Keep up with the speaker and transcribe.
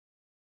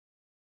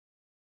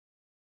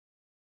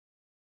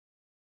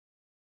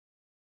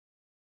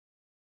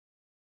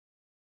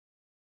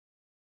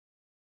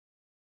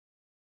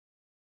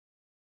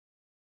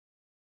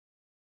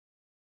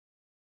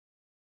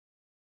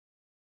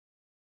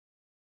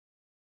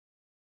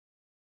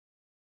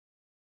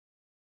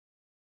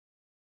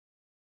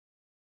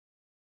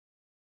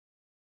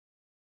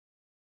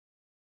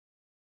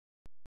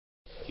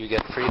you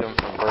get freedom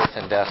from birth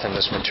and death in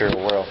this material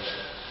world.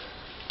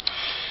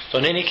 So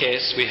in any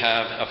case, we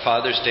have a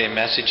Father's Day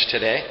message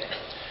today.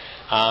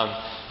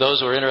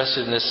 Those who are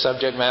interested in this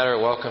subject matter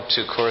are welcome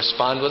to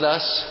correspond with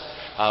us.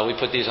 We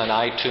put these on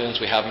iTunes.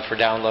 We have them for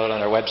download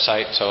on our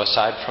website. So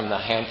aside from the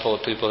handful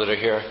of people that are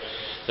here,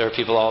 there are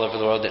people all over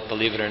the world that,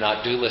 believe it or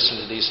not, do listen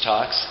to these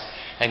talks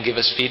and give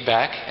us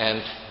feedback.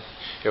 And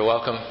you're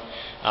welcome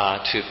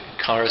to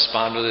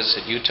correspond with us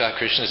at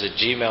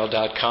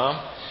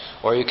utahkrishnas@gmail.com.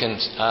 Or you can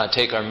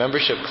take our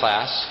membership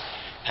class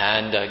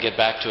and get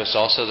back to us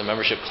also. The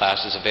membership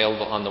class is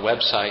available on the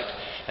website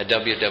at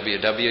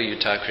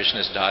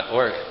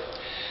www.utahkrishnas.org.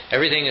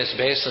 Everything is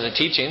based on the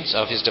teachings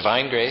of His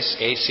Divine Grace,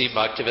 A.C.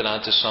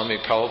 Bhaktivedanta Swami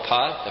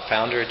Prabhupada, the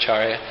founder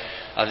Acharya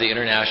of the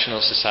International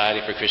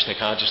Society for Krishna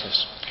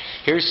Consciousness.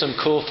 Here's some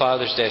cool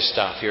Father's Day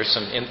stuff. Here's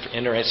some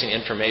interesting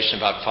information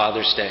about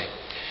Father's Day.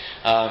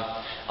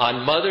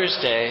 On Mother's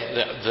Day,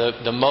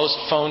 the most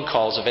phone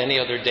calls of any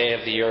other day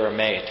of the year are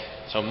made.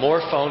 So more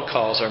phone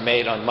calls are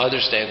made on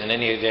Mother's Day than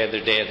any other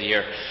day of the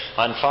year.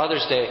 On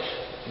Father's Day,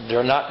 there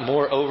are not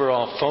more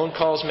overall phone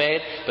calls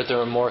made, but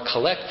there are more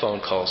collect phone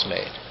calls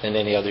made than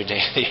any other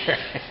day of the year.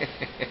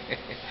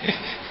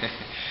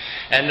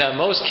 And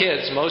most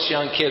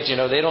young kids,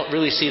 they don't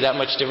really see that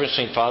much difference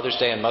between Father's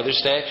Day and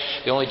Mother's Day.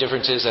 The only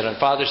difference is that on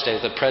Father's Day,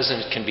 the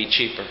present can be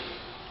cheaper,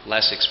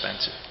 less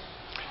expensive.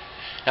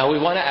 Now, we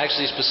want to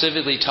actually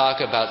specifically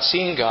talk about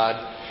seeing God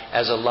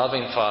as a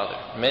loving Father.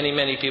 Many,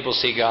 many people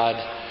see God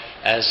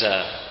as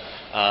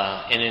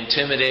an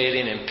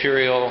intimidating,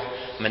 imperial,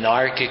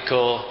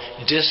 monarchical,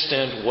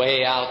 distant,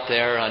 way out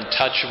there,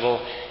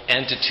 untouchable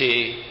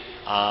entity,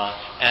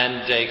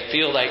 and they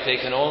feel like they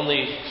can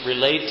only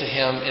relate to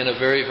Him in a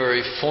very,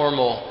 very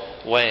formal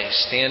way,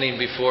 standing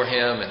before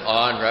Him in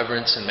awe and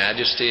reverence and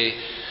majesty,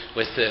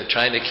 with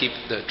trying to keep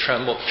the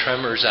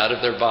tremors out of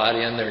their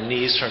body and their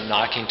knees from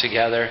knocking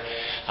together.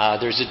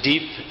 There's a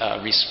deep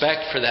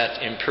respect for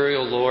that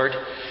imperial Lord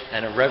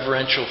and a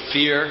reverential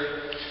fear.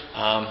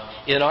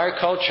 In our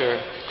culture,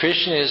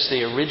 Krishna is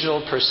the original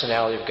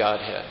personality of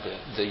Godhead,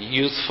 the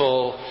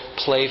youthful,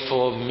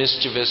 playful,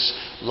 mischievous,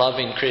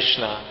 loving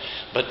Krishna.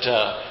 But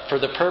for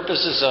the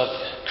purposes of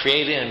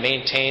creating and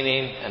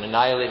maintaining and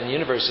annihilating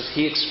universes,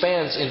 He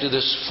expands into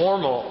this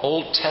formal,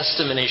 Old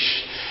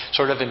Testament-ish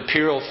sort of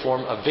imperial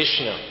form of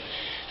Vishnu.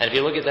 And if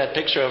you look at that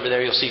picture over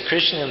there, you'll see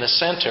Krishna in the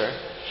center,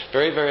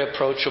 very, very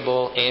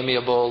approachable,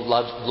 amiable,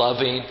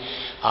 loving.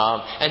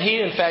 And He,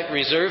 in fact,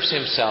 reserves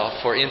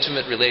Himself for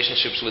intimate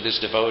relationships with His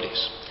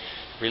devotees.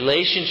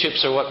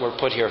 Relationships are what we're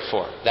put here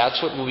for.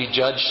 That's what we'll be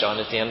judged on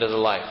at the end of the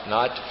life.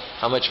 Not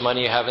how much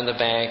money you have in the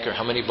bank, or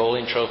how many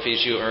bowling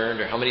trophies you earned,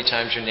 or how many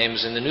times your name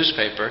is in the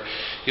newspaper.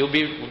 You'll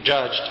be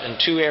judged in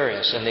two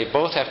areas, and they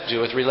both have to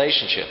do with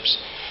relationships.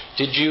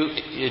 Did you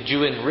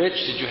enrich,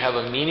 did you have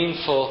a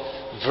meaningful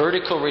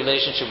vertical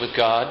relationship with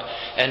God,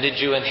 and did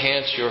you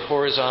enhance your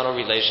horizontal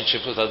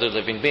relationship with other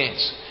living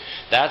beings?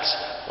 That's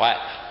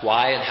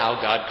why and how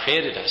God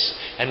created us.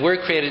 And we're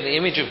created in the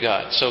image of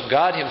God. So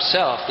God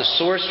Himself, the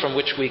source from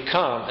which we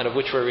come and of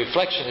which we're a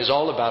reflection, is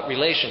all about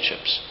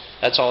relationships.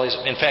 That's all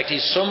in fact,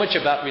 He's so much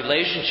about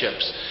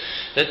relationships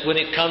that when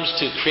it comes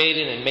to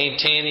creating and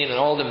maintaining and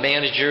all the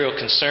managerial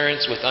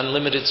concerns with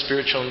unlimited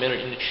spiritual,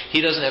 He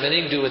doesn't have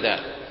anything to do with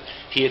that.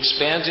 He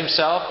expands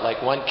Himself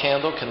like one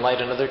candle can light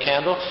another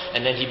candle,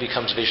 and then He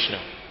becomes Vishnu.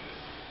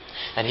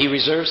 And He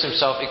reserves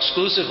Himself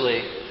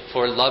exclusively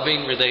for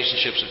loving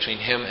relationships between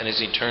Him and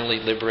His eternally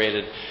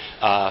liberated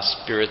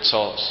spirit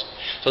souls.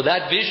 So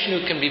that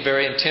Vishnu can be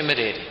very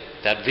intimidating,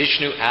 that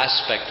Vishnu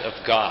aspect of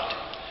God.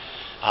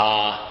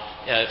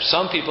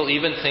 Some people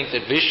even think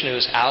that Vishnu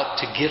is out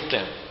to get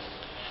them,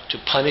 to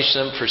punish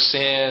them for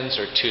sins,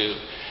 or to,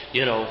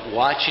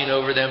 watching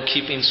over them,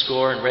 keeping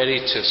score and ready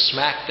to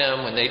smack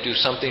them when they do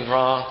something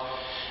wrong.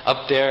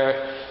 Up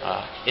there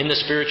in the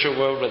spiritual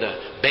world with a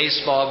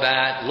baseball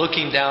bat,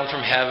 looking down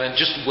from heaven,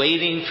 just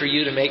waiting for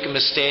you to make a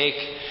mistake,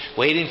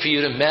 waiting for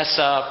you to mess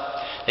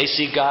up. They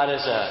see God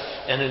as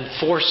an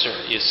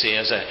enforcer, you see,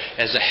 as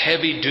a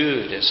heavy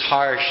dude, as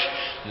harsh,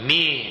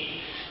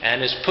 mean,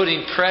 and is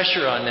putting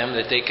pressure on them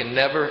that they can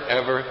never,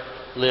 ever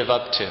live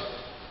up to.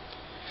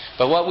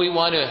 But what we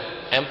want to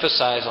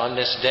emphasize on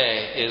this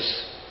day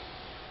is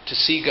to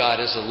see God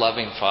as a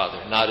loving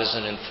Father, not as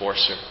an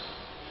enforcer.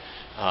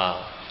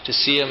 To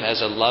see Him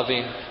as a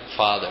loving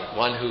Father,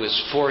 one who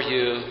is for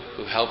you,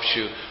 who helps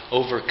you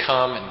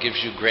overcome and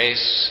gives you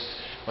grace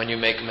when you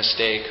make a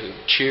mistake, who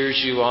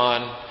cheers you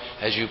on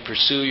as you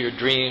pursue your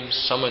dreams,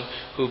 someone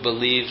who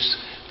believes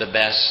the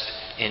best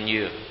in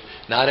you.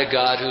 Not a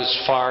God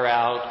who's far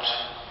out,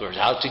 who's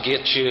out to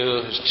get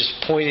you, who's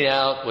just pointing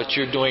out what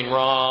you're doing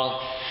wrong.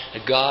 A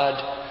God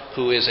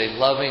who is a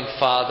loving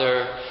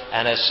Father,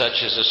 and as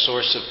such is a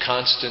source of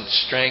constant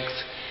strength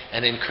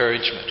and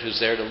encouragement, who's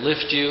there to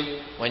lift you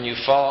when you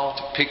fall,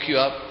 to pick you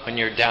up when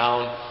you're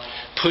down,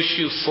 push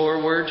you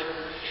forward,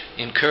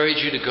 encourage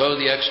you to go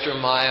the extra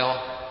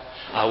mile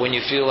when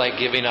you feel like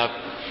giving up.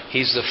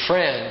 He's the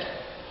friend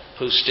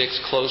who sticks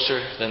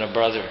closer than a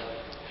brother,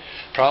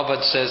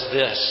 Prabhupada says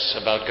this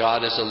about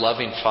God as a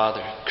loving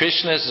Father.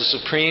 Krishna is the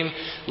supreme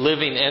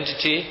living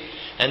entity,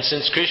 and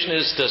since Krishna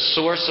is the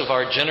source of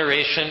our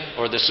generation,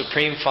 or the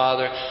Supreme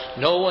Father,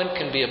 no one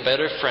can be a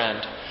better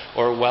friend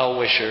or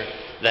well-wisher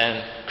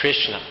than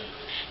Krishna.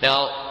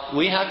 Now,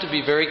 we have to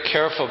be very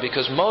careful,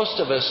 because most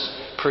of us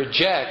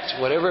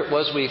project whatever it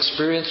was we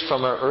experienced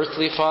from our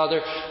earthly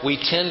father, we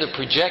tend to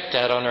project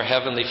that on our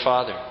heavenly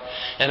Father.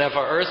 And if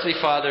our earthly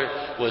father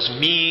was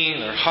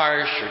mean or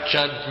harsh or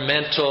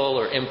judgmental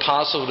or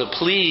impossible to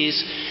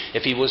please,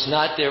 if he was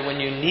not there when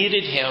you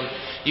needed him,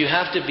 you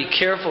have to be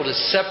careful to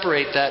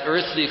separate that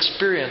earthly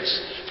experience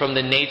from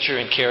the nature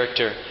and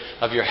character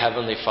of your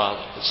heavenly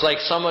Father. It's like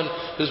someone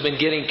who's been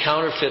getting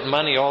counterfeit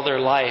money all their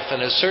life,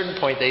 and at a certain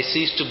point they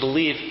cease to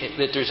believe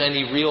that there's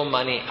any real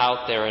money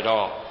out there at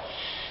all.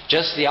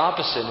 Just the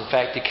opposite. In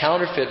fact, the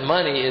counterfeit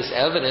money is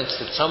evidence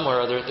that somewhere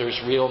or other there's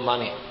real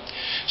money.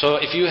 So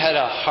if you had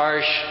a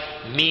harsh,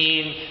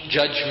 mean,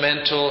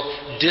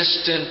 judgmental,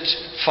 distant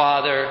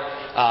father,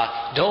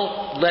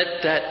 don't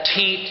let that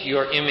taint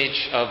your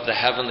image of the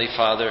Heavenly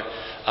Father,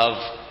 of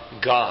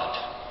God.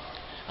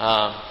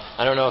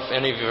 I don't know if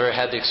any of you have ever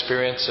had the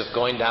experience of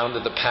going down to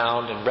the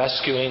pound and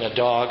rescuing a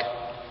dog.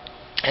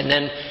 And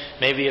then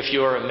maybe if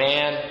you were a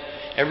man,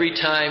 every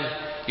time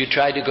you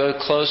tried to go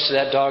close to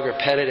that dog or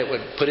pet it, it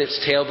would put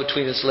its tail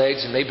between its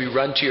legs and maybe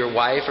run to your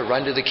wife or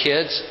run to the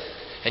kids.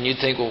 And you'd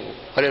think, well,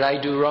 what did I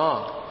do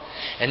wrong?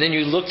 And then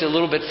you looked a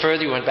little bit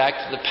further, you went back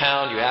to the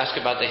pound, you asked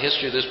about the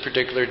history of this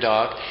particular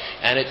dog,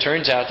 and it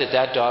turns out that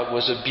that dog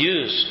was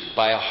abused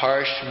by a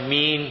harsh,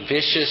 mean,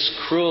 vicious,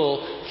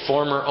 cruel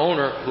former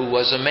owner who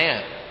was a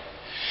man.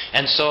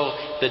 And so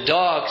the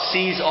dog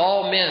sees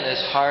all men as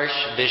harsh,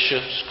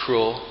 vicious,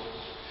 cruel,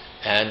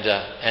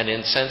 and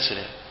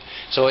insensitive.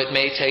 So it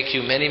may take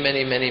you many,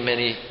 many, many,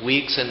 many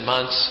weeks and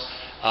months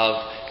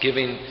of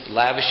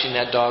lavishing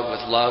that dog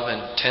with love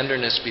and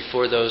tenderness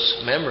before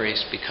those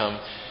memories become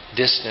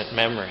distant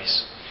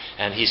memories.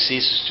 And he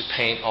ceases to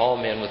paint all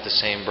men with the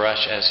same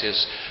brush as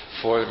his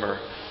former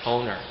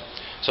owner.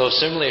 So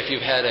similarly, if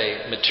you've had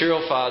a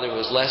material father who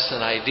was less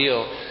than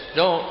ideal,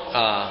 don't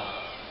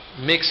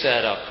mix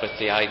that up with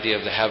the idea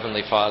of the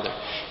Heavenly Father.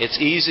 It's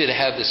easy to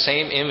have the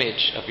same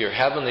image of your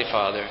Heavenly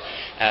Father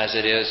as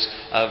it is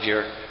of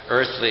your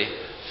earthly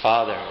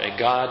father. A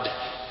God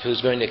who's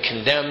going to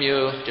condemn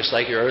you just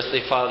like your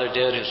earthly father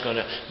did, who's going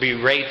to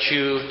berate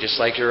you just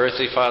like your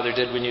earthly father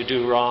did when you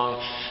do wrong,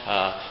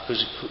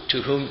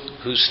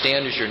 whose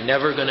standards you're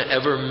never going to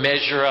ever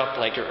measure up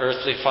like your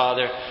earthly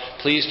father.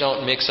 Please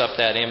don't mix up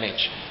that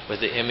image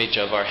with the image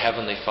of our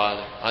Heavenly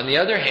Father. On the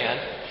other hand,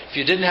 if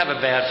you didn't have a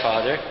bad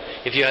father,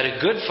 if you had a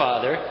good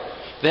father,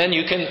 then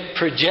you can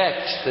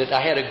project that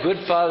I had a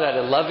good father, I had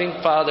a loving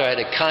father, I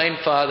had a kind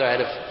father, I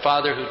had a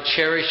father who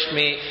cherished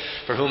me,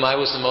 for whom I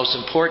was the most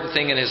important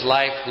thing in his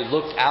life, who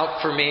looked out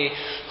for me,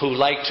 who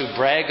liked to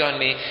brag on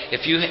me.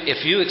 If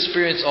you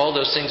experience all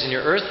those things in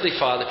your earthly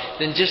father,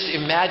 then just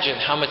imagine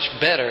how much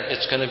better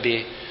it's going to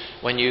be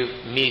when you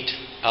meet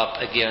up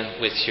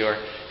again with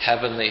your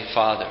Heavenly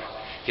Father.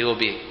 He will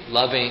be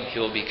loving, He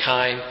will be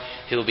kind,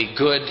 He will be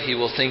good, He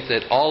will think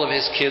that all of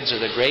His kids are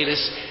the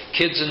greatest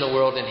kids in the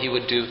world, and He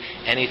would do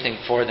anything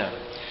for them.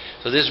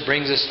 So this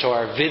brings us to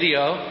our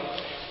video,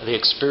 the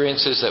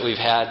experiences that we've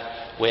had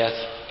with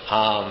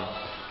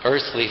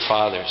earthly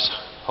fathers.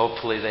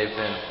 Hopefully they've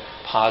been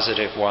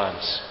positive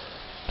ones.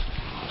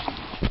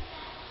 If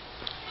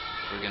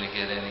we're going to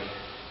get any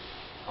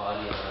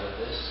audio out of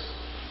this.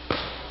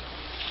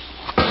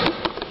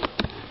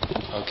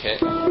 Okay.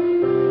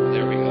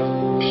 There we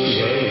go.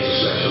 Today is a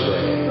special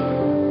day,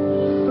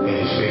 and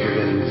it's bigger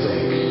than we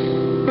think.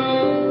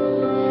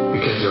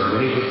 Because there are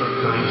many different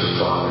kinds of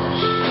fathers,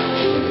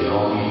 and they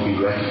all need to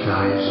be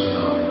recognized and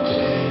honored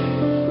today.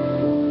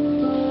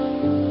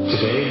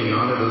 Today we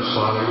honor those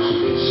fathers who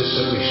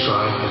consistently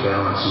strive to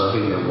balance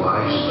loving their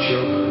wives and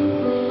children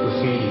with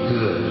being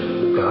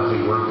good,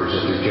 godly workers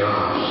at their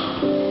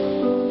jobs.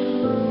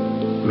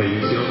 May you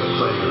feel the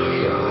pleasure of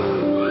God.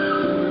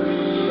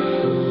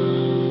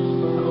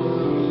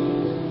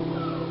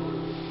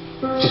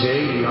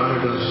 Today we honor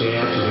those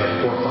dads who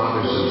had poor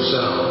fathers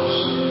themselves,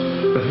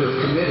 but who have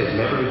committed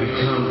never to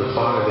become the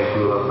father they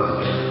grew up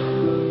under.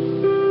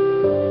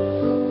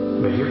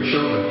 May your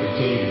children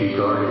continue to be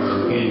guarded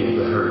from any of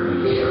the hurt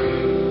you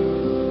carry.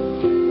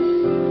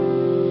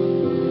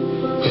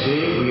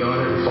 Today we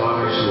honor the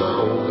fathers who are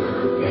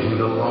older and who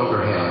no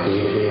longer have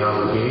day-to-day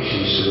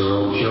obligations to their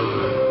own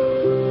children.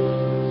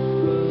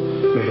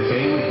 May the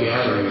family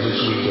gatherings this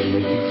weekend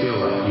make you feel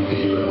like you can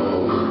do it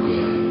all over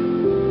again.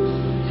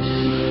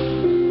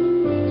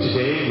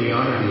 Today we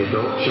honor the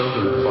adult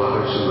children of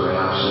fathers who are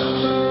absent.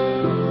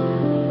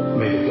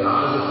 May the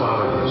God of the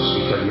fatherless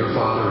become your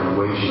father in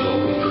ways you've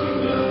only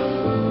dreamed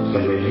of.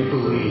 And may you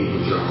believe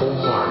with your whole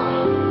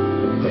heart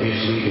that his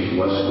leaving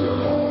wasn't your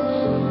fault.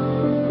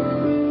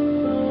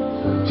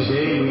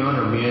 Today we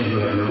honor men who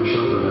have no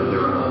children of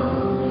their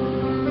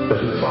own, but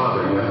who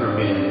father younger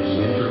men as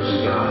mentors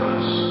and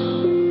guides.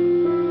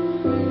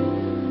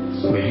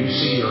 May you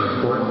see your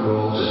important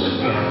roles as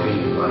impacting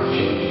and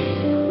life-changing.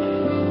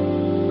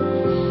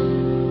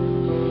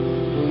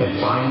 And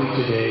finally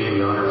today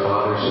we honor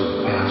fathers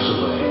who have passed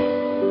away.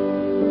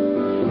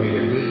 May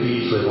their good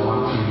deeds live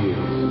on through you,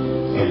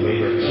 and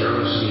may their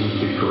careless deeds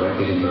be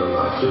corrected in your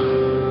lifetime.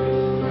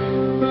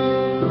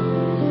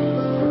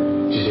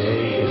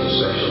 Today is a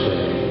special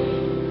day.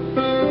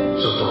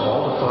 So for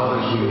all the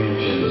fathers we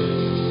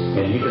mentioned,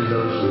 and even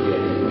those we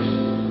didn't,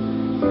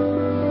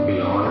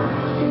 be honored,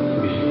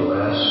 be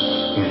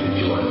blessed, and be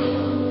joyful.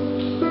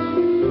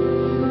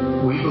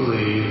 We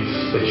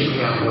believe that you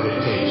have what it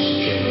takes to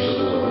change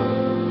the world,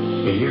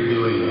 and you're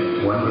doing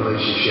it one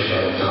relationship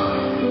at a time.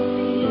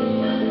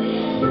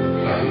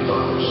 Happy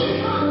Father's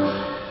Day.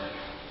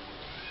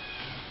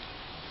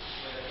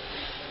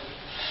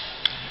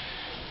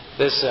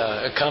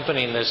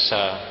 Accompanying this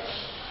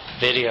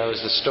video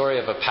is the story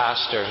of a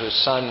pastor whose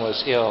son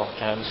was ill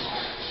and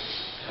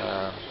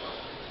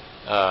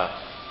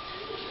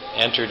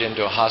entered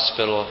into a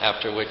hospital,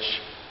 after which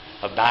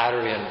a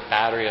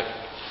battery of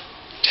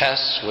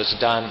tests was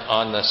done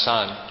on the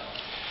son.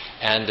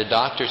 And the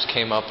doctors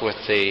came up with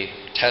the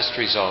test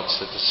results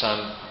that the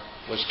son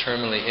was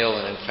terminally ill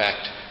and in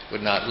fact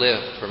would not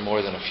live for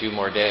more than a few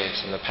more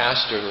days. And the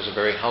pastor was a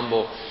very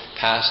humble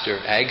pastor,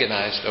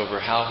 agonized over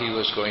how he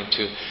was going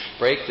to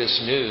break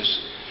this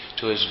news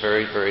to his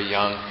very, very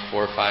young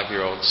 4 or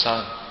 5-year-old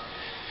son.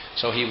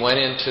 So he went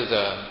into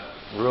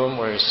the room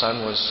where his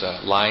son was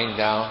lying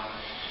down.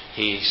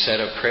 He said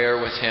a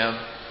prayer with him.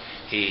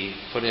 He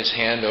put his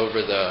hand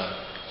over the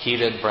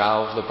heated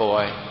brow of the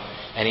boy,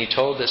 and he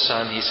told the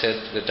son, he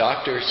said, the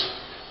doctors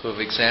who have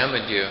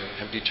examined you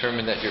have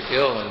determined that you're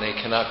ill, and they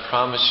cannot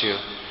promise you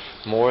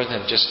more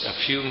than just a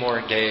few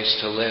more days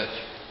to live.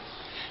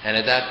 And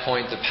at that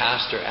point the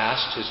pastor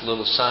asked his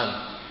little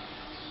son,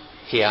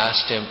 he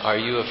asked him, are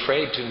you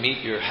afraid to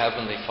meet your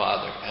heavenly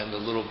Father? And the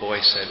little boy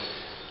said,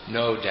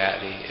 no,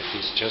 Daddy, if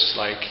he's just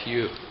like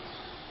you.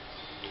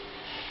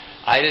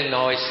 I didn't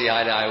always see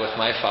eye to eye with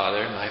my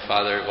father. My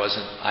father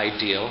wasn't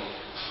ideal.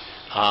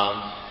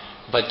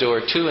 But there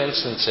were 2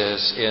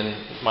 instances in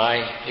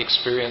my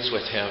experience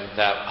with him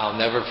that I'll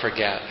never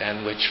forget,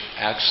 and which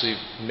actually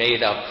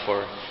made up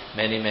for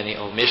many, many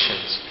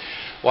omissions.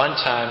 One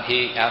time,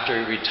 after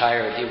he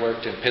retired, he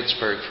worked in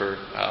Pittsburgh for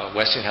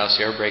Westinghouse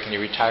Air Brake, and he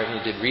retired and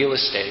he did real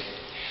estate.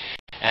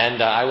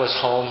 And I was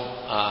home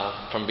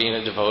from being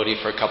a devotee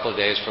for a couple of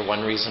days for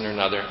one reason or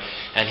another,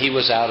 and he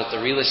was out at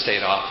the real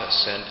estate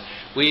office, and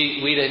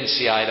we didn't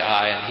see eye to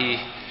eye, and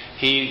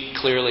he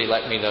clearly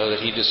let me know that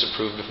he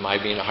disapproved of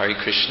my being a Hare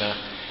Krishna,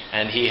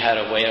 and he had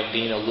a way of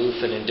being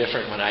aloof and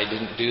indifferent when I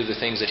didn't do the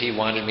things that he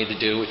wanted me to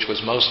do, which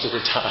was most of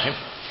the time.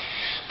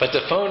 But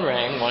the phone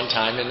rang one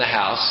time in the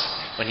house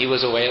when he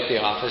was away at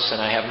the office,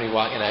 and I happened to be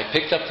walking, and I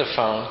picked up the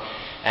phone,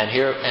 and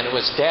it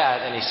was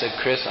Dad, and he said,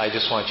 Chris, I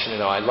just want you to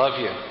know I love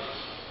you.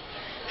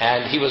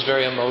 And he was a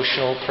very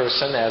emotional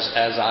person,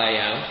 as I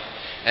am.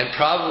 And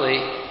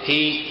probably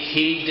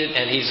he did,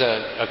 and he's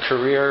a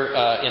career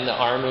in the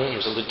Army. He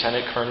was a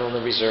lieutenant colonel in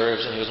the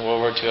reserves, and he was in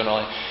World War II and all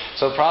that.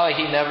 So probably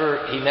he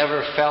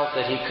never felt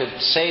that he could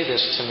say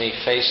this to me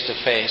face to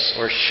face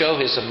or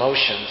show his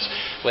emotions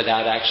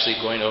without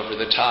actually going over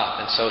the top.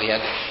 And so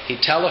he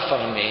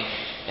telephoned me,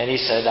 and he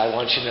said, I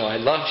want you to know I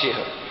love you.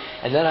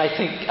 And then I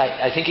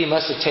think he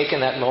must have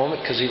taken that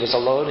moment because he was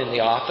alone in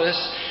the office.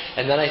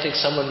 And then I think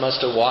someone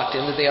must have walked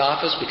into the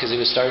office because he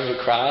was starting to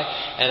cry.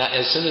 And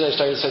as soon as I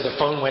started to say, the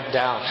phone went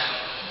down.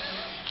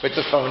 Put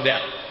the phone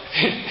down.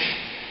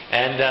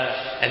 And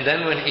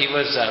then when he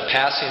was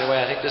passing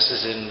away, I think this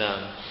is in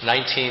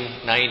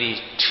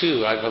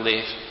 1992, I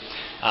believe.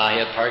 He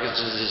had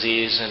Parkinson's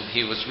disease, and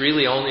he was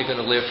really only going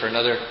to live for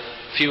another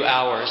few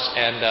hours.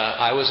 And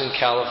I was in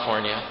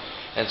California.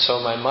 And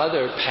so my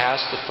mother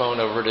passed the phone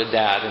over to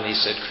Dad, and he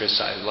said, Chris,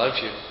 I love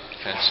you.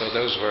 And so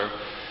those were,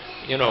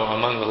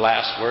 among the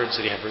last words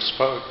that he ever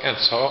spoke. And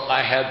so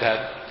I had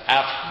that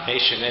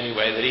affirmation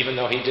anyway, that even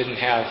though he didn't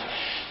have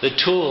the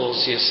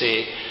tools, you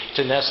see,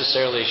 to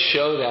necessarily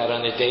show that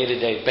on a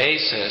day-to-day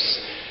basis,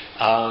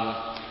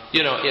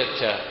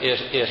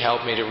 it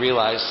helped me to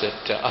realize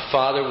that a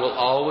father will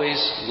always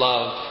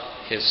love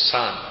his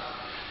son.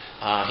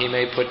 He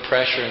may put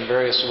pressure in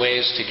various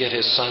ways to get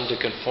his son to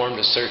conform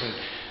to certain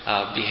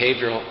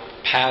behavioral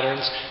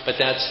patterns, but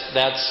that's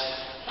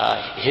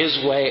his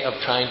way of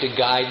trying to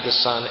guide the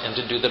son and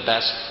to do the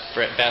best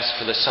for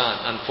the son.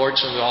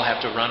 Unfortunately, we all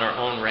have to run our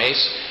own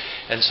race,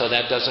 and so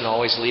that doesn't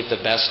always leave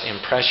the best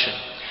impression.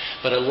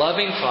 But a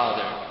loving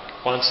father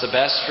wants the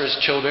best for his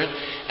children,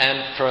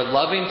 and for a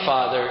loving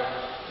father,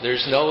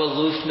 there's no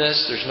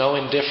aloofness, there's no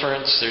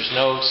indifference, there's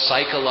no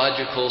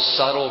psychological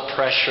subtle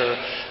pressure.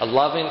 A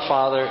loving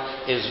father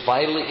is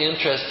vitally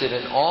interested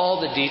in all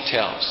the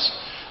details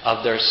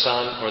of their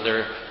son or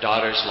their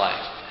daughter's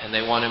life. And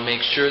they want to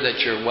make sure that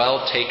you're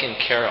well taken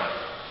care of.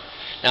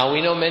 Now,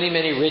 we know many,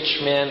 many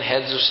rich men,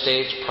 heads of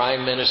states,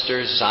 prime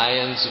ministers,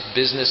 scions of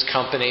business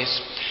companies,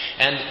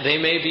 and they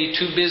may be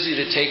too busy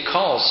to take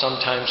calls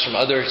sometimes from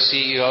other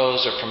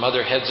CEOs or from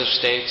other heads of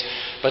states,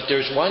 but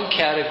there's one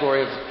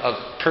category of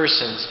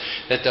persons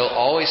that they'll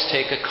always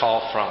take a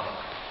call from.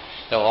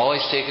 They'll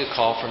always take a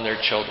call from their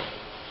children.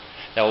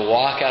 They'll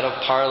walk out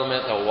of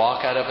Parliament, they'll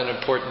walk out of an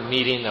important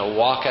meeting, they'll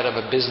walk out of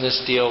a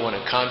business deal when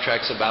a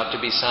contract's about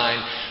to be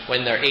signed,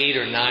 when their 8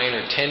 or 9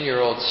 or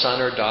 10-year-old son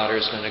or daughter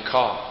is going to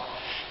call.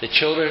 The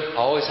children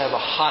always have a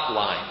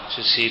hotline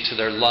to see to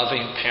their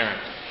loving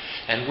parent.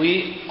 And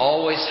we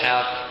always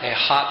have a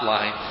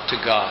hotline to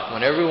God.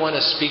 Whenever we want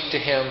to speak to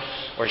Him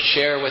or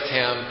share with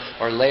Him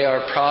or lay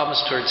our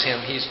problems towards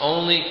Him, He's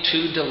only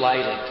too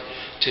delighted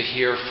to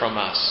hear from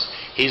us.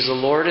 He's the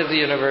Lord of the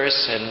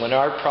universe, and when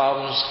our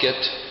problems get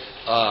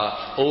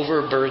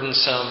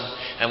overburdensome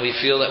and we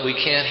feel that we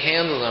can't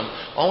handle them,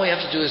 all we have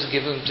to do is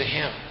give them to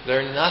Him.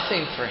 They're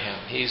nothing for Him.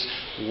 He's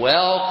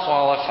well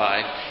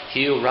qualified.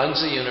 He who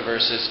runs the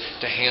universes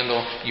to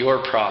handle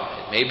your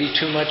problem. It may be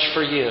too much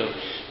for you,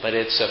 but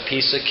it's a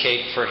piece of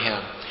cake for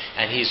Him.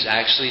 And He's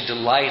actually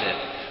delighted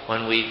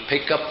when we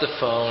pick up the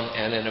phone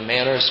and, in a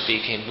manner of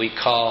speaking, we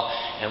call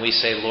and we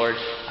say, Lord,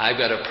 I've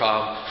got a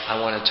problem. I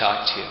want to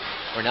talk to you.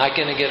 We're not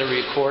going to get a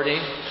recording.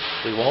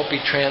 We won't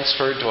be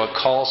transferred to a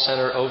call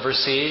center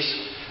overseas.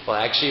 We'll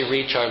actually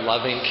reach our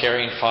loving,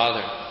 caring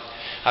Father.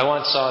 I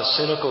once saw a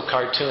cynical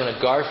cartoon, a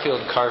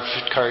Garfield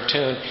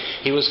cartoon.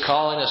 He was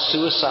calling a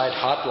suicide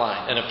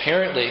hotline. And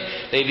apparently,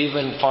 they've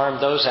even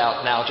farmed those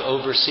out now to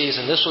overseas.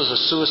 And this was a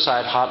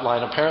suicide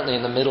hotline, apparently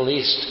in the Middle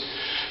East.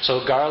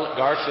 So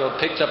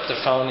Garfield picked up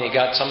the phone and he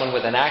got someone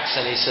with an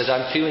accent. He said,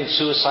 I'm feeling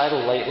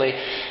suicidal lately.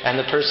 And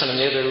the person on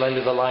the other end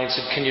of the line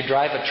said, can you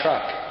drive a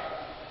truck?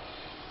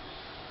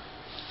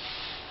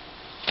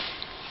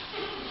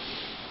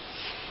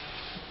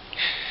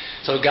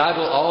 So God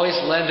will always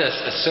lend us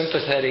a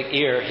sympathetic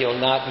ear. He'll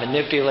not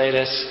manipulate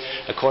us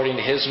according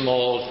to His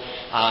mold.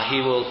 He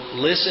will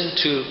listen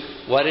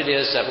to what it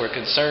is that we're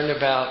concerned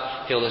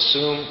about. He'll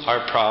assume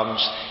our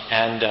problems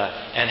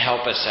and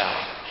help us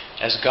out.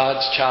 As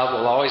God's child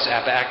will always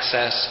have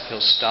access, He'll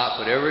stop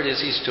whatever it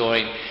is He's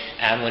doing.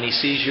 And when He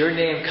sees your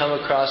name come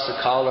across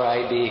the caller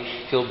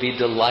ID, He'll be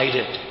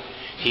delighted.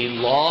 He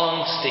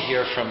longs to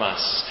hear from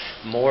us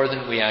more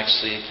than we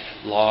actually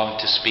long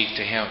to speak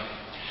to Him.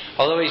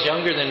 Although he's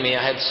younger than me,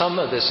 I had some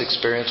of this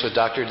experience with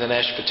Dr.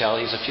 Dinesh Patel.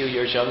 He's a few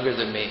years younger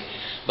than me.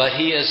 But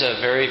he is a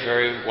very,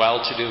 very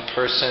well-to-do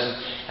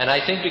person. And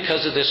I think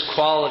because of this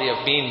quality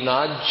of being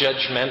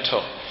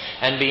non-judgmental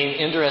and being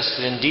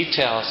interested in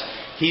details,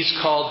 he's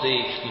called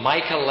the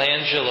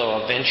Michelangelo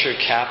of venture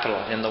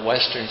capital in the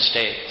western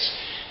states.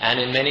 And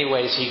in many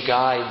ways he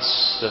guides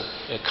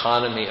the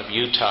economy of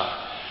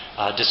Utah,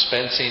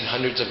 dispensing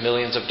hundreds of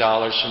millions of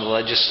dollars from the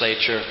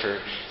legislature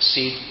for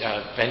seed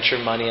venture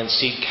money and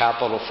seed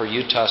capital for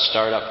Utah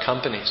startup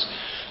companies.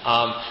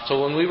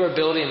 So when we were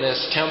building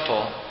this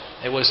temple,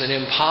 it was an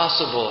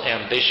impossible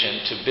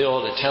ambition to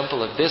build a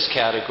temple of this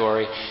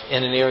category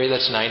in an area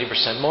that's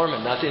 90%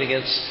 Mormon. Nothing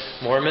against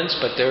Mormons,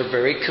 but they're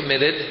very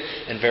committed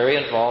and very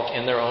involved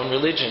in their own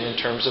religion in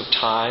terms of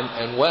time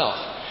and wealth.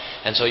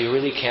 And so you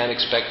really can't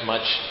expect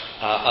much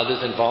other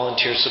than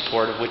volunteer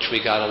support, of which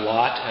we got a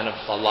lot, and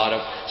a lot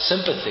of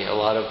sympathy, a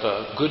lot of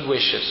good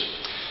wishes.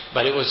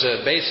 But it was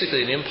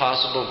basically an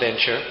impossible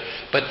venture.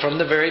 But from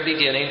the very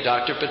beginning,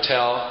 Dr.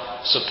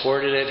 Patel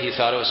supported it. He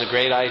thought it was a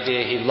great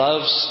idea. He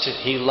loves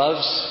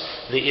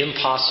the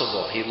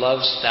impossible. He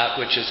loves that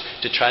which is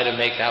to try to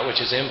make that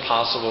which is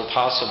impossible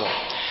possible.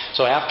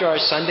 So after our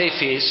Sunday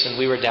feast, and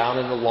we were down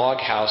in the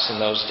log house in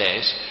those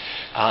days,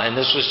 and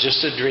this was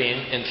just a dream.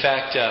 In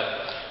fact,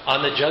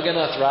 on the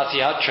Jagannath Rath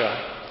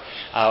Yatra,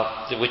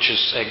 which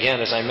is, again,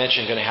 as I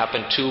mentioned, going to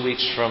happen 2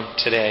 weeks from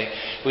today.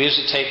 We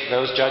used to take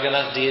those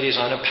Jagannath deities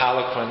on a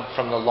palanquin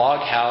from the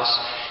log house,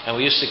 and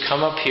we used to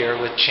come up here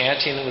with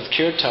chanting and with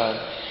kirtan,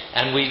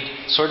 and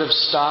we'd sort of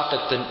stop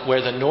at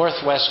where the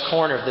northwest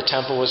corner of the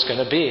temple was going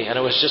to be, and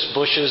it was just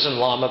bushes and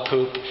llama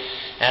poop.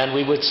 And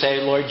we would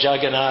say, Lord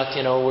Jagannath,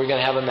 we're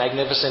going to have a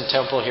magnificent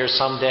temple here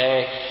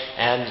someday.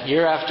 And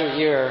year after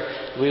year,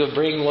 we would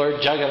bring Lord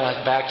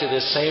Jagannath back to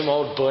this same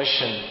old bush,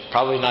 and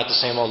probably not the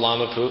same old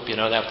llama poop,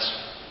 that's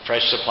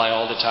fresh supply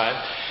all the time.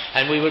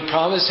 And we would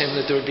promise him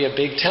that there would be a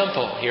big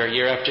temple here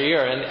year after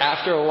year. And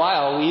after a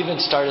while, we even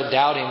started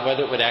doubting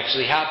whether it would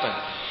actually happen.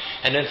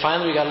 And then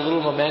finally we got a little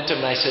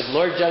momentum, and I said,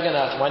 Lord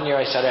Jagannath, one year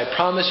I said, I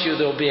promise you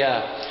there'll be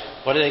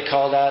what do they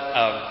call that?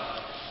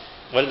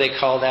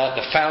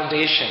 The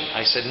foundation.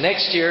 I said,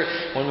 next year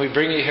when we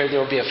bring you here, there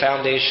will be a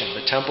foundation.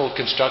 The temple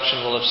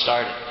construction will have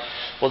started.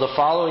 Well, the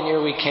following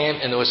year we came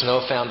and there was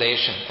no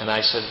foundation. And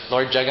I said,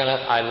 Lord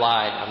Jagannath, I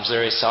lied. I'm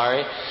very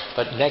sorry.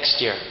 But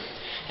next year.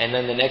 And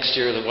then the next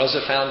year there was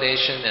a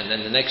foundation. And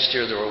then the next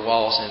year there were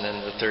walls. And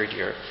then the third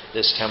year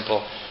this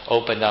temple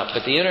opened up.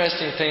 But the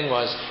interesting thing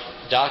was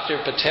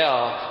Dr.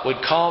 Patel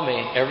would call me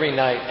every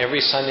night, every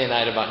Sunday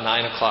night about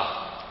 9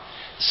 o'clock.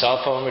 The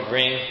cell phone would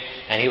ring.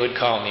 And he would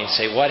call me and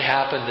say, what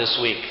happened this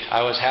week?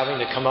 I was having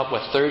to come up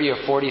with $30,000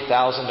 or $40,000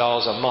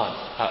 a month,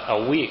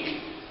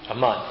 a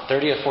month,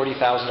 $30,000 or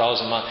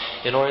 $40,000 a month,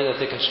 in order that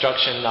the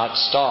construction not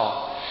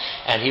stall.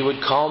 And he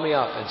would call me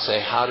up and say,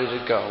 how did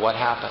it go? What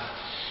happened?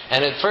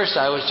 And at first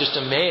I was just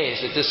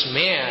amazed that this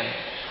man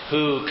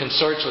who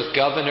consorts with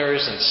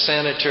governors and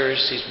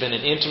senators, he's been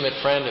an intimate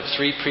friend of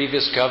 3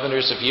 previous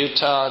governors of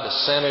Utah, the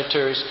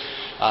senators,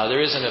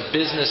 There isn't a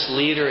business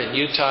leader in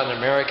Utah and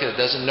America that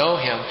doesn't know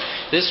him.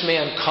 This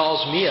man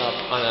calls me up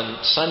on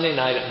a Sunday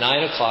night at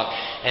 9 o'clock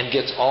and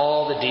gets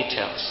all the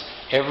details.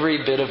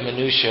 Every bit of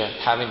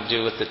minutia having to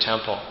do with the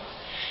temple.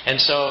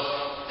 And so,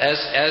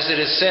 as it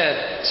is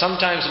said,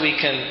 sometimes we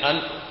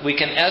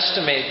can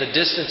estimate the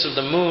distance of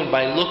the moon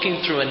by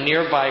looking through a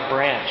nearby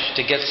branch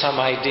to get some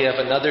idea of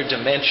another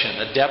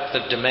dimension, a depth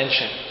of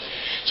dimension.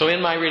 So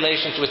in my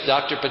relations with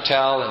Dr.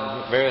 Patel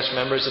and various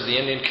members of the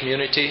Indian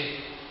community,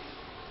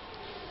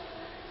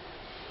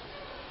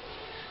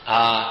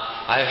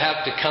 I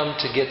have to come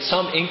to get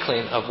some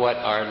inkling of what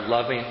our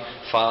loving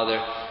Father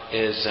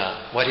is,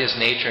 what His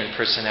nature and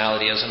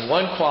personality is. And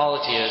one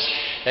quality is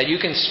that you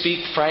can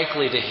speak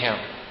frankly to Him.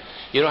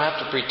 You don't have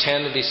to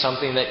pretend to be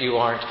something that you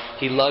aren't.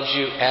 He loves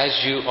you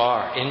as you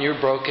are, in your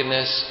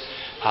brokenness,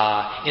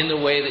 in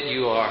the way that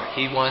you are.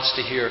 He wants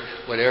to hear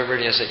whatever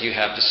it is that you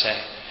have to say.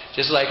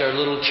 Just like our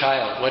little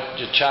child. What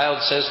the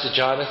child says to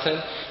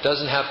Jonathan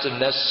doesn't have to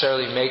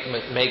necessarily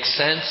make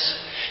sense.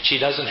 She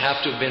doesn't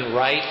have to have been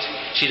right.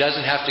 She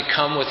doesn't have to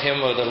come with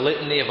him with a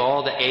litany of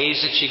all the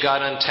A's that she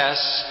got on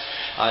tests.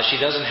 She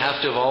doesn't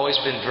have to have always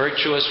been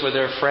virtuous with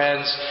her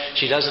friends.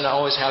 She doesn't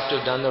always have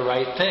to have done the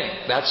right thing.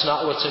 That's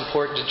not what's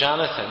important to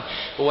Jonathan.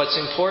 But what's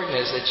important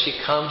is that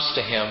she comes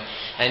to him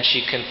and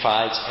she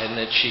confides and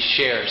that she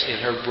shares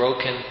in her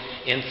broken,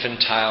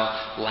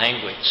 infantile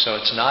language. So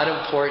it's not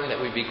important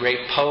that we be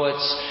great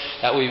poets,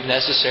 that we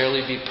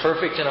necessarily be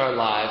perfect in our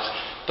lives,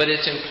 but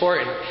it's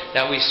important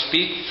that we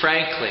speak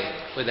frankly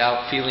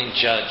without feeling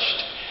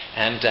judged.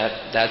 And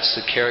that's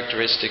the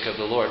characteristic of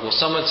the Lord. Well,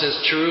 someone says,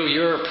 true,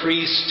 you're a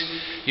priest,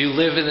 you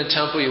live in the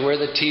temple, you wear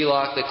the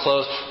tilak, the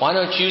clothes. Why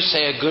don't you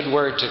say a good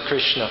word to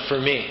Krishna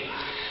for me?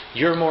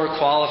 You're more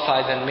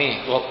qualified than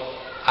me. Well,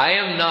 I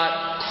am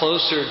not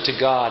closer to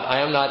God.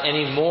 I am not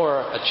any more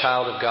a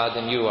child of God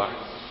than you are.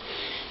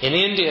 In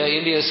India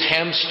is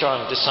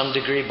hamstrung to some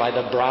degree by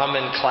the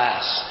Brahmin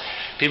class.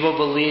 People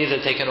believe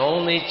that they can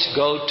only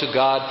go to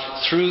God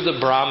through the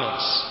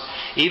Brahmins.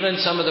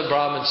 Even some of the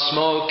Brahmins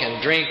smoke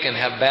and drink and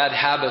have bad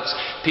habits.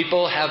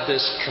 People have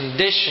this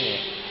conditioning,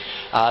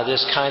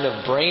 this kind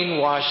of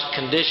brainwashed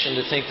condition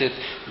to think that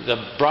the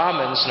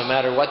Brahmins, no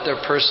matter what their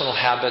personal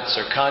habits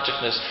or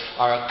consciousness,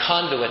 are a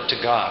conduit to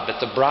God.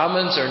 But the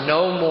Brahmins are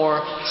no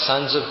more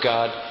sons of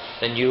God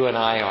than you and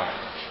I are.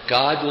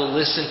 God will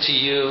listen to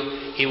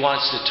you. He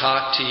wants to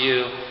talk to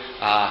you.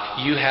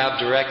 You have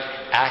direct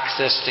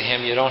access to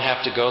Him. You don't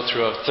have to go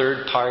through a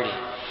third party.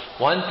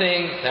 One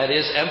thing that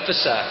is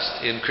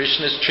emphasized in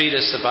Krishna's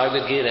treatise, the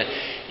Bhagavad Gita,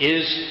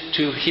 is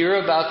to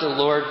hear about the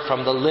Lord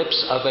from the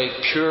lips of a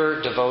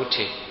pure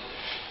devotee.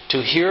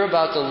 To hear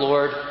about the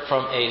Lord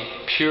from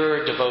a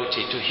pure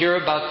devotee. To hear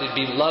about the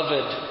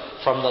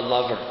beloved from the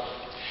lover.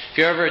 If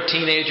you're ever a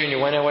teenager and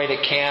you went away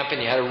to camp and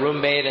you had a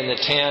roommate in the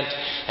tent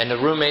and the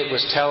roommate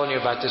was telling you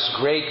about this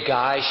great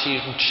guy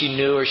she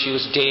knew or she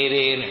was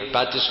dating, or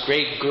about this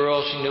great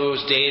girl she knew was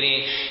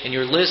dating, and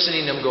you're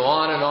listening to them go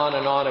on and on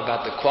and on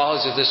about the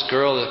qualities of this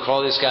girl, the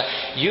qualities of this guy,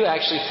 you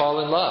actually fall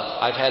in love.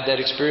 I've had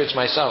that experience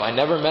myself. I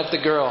never met the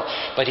girl,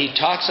 but he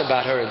talks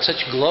about her in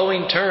such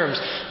glowing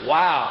terms.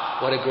 Wow,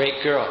 what a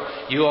great girl.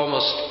 You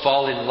almost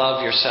fall in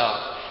love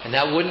yourself. And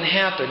that wouldn't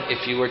happen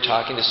if you were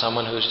talking to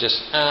someone who's just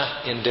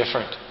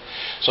indifferent.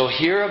 So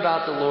hear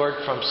about the Lord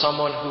from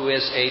someone who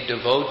is a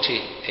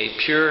devotee, a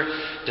pure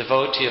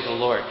devotee of the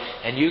Lord.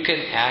 And you can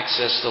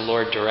access the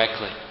Lord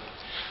directly.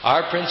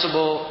 Our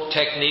principal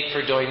technique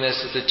for doing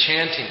this is the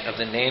chanting of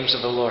the names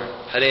of the Lord.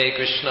 Hare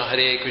Krishna,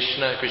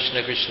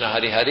 Krishna Krishna,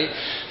 Hare Hare,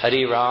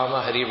 Hare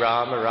Rama,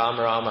 Rama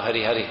Rama,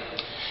 Hare Hare.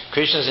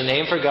 Krishna is a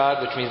name for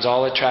God, which means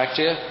all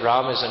attractive.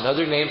 Rama is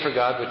another name for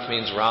God, which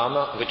means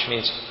Rama, which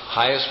means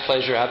highest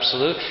pleasure,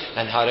 absolute.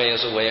 And Hare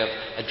is a way of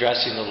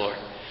addressing the Lord.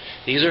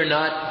 These are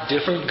not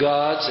different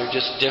gods, they're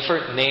just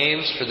different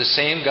names for the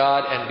same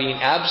God, and being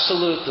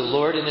absolute, the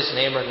Lord and His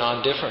name are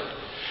non-different.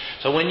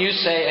 So when you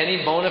say any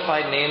bona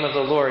fide name of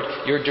the Lord,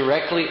 you're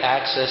directly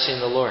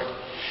accessing the Lord.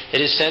 It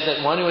is said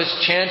that one who is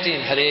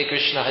chanting Hare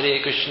Krishna,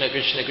 Krishna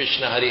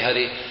Krishna, Hare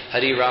Hare,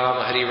 Hare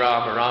Rama,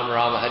 Rama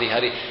Rama, Hare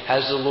Hare,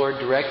 has the Lord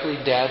directly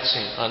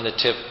dancing on the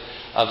tip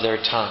of their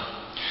tongue.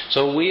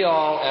 So we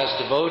all,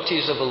 as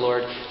devotees of the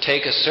Lord,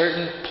 take a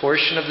certain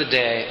portion of the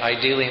day,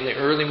 ideally in the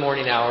early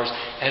morning hours,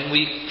 and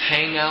we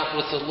hang out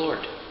with the Lord.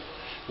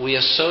 We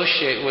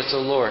associate with the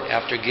Lord.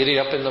 After getting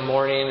up in the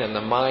morning and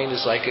the mind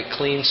is like a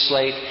clean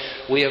slate,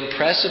 we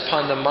impress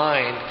upon the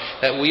mind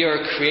that we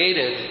are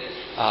created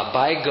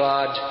by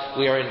God.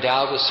 We are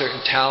endowed with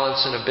certain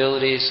talents and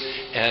abilities,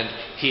 and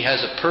He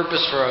has a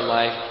purpose for our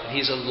life.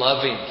 He's a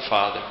loving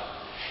Father.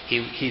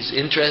 He's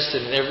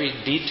interested in every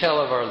detail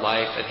of our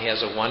life, and He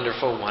has a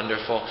wonderful,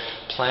 wonderful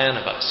plan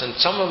of us. And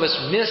some of us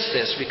miss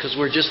this because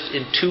we're just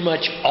in too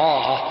much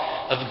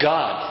awe of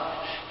God.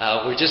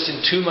 We're just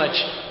in too much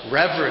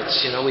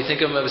reverence. We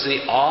think of Him as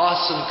the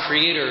awesome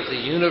creator of the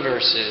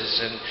universes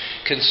and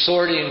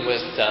consorting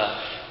with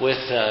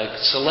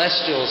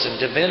celestials and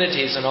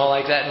divinities and all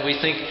like that. And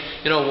we think,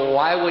 well,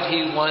 why would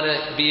He want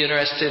to be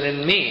interested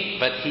in me?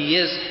 But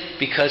He is,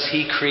 because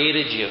He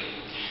created you.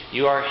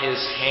 You are His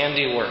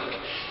handiwork.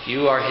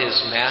 You are His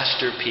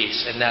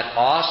masterpiece. And that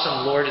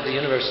awesome Lord of the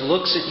universe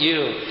looks at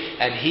you,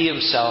 and He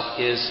Himself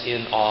is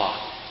in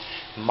awe.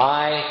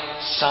 My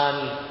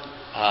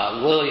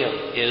son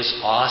William is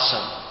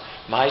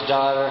awesome. My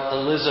daughter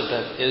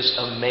Elizabeth is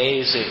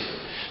amazing.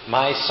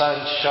 My son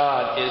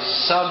Sean is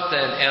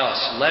something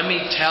else. Let me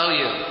tell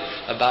you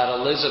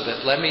about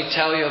Elizabeth. Let me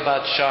tell you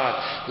about Sean.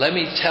 Let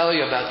me tell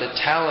you about the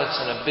talents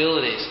and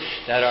abilities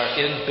that are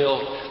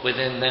inbuilt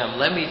within them.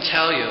 Let me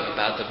tell you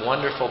about the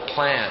wonderful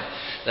plan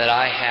that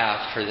I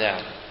have for them.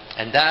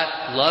 And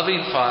that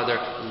loving Father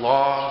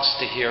longs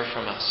to hear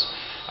from us.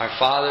 Our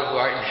Father who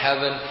art in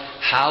heaven,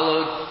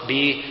 hallowed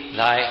be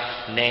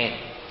thy name.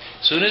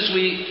 As soon as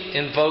we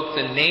invoke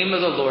the name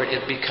of the Lord,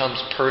 it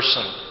becomes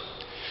personal.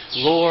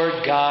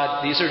 Lord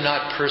God, these are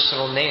not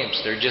personal names.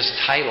 They're just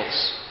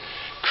titles.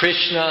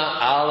 Krishna,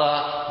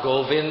 Allah,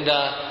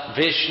 Govinda,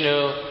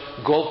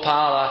 Vishnu,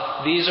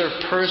 Gopala, these are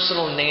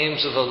personal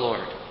names of the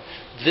Lord.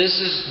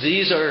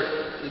 These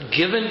are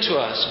given to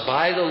us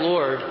by the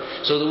Lord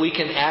so that we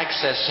can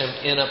access Him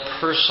in a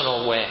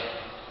personal way.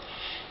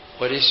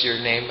 What is your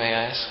name, may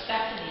I ask?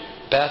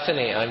 Bethany.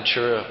 Bethany, I'm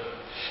true.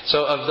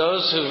 So of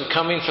those who are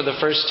coming for the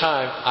first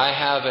time, I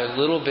have a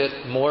little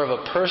bit more of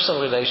a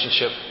personal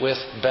relationship with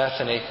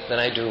Bethany than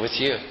I do with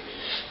you,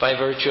 by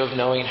virtue of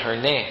knowing her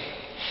name.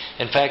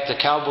 In fact, the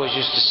cowboys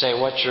used to say,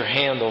 "What's your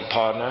handle,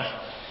 partner?"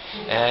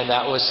 And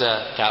that was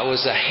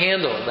a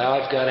handle. Now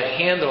I've got a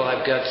handle.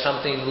 I've got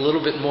something a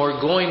little bit more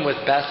going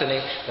with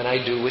Bethany than I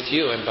do with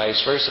you, and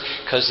vice versa,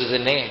 because of the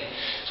name.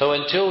 So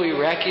until we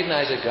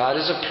recognize that God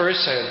is a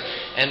person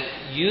and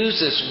use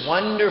this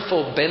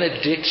wonderful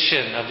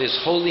benediction of His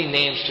holy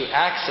names to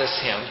access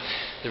Him,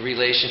 the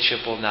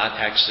relationship will not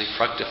actually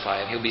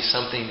fructify. And He'll be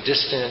something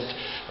distant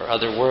or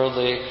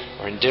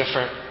otherworldly or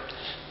indifferent.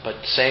 But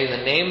saying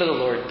the name of the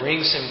Lord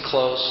brings Him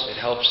close. It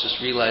helps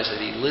us realize that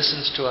He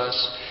listens to us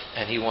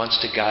and He wants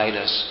to guide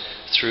us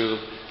through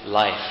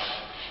life.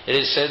 It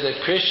is said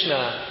that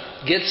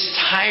Krishna gets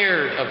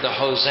tired of the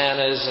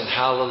hosannas and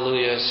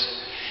hallelujahs.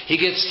 He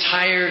gets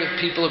tired of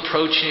people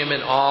approaching Him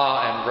in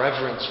awe and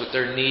reverence with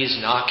their knees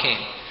knocking.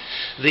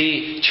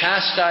 The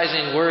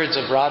chastising words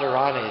of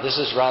Radharani, this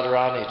is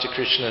Radharani to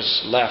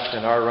Krishna's left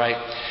and our right.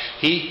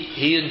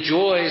 He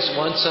enjoys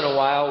once in a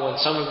while when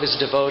some of His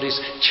devotees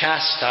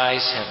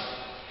chastise Him.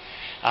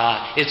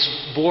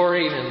 It's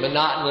boring and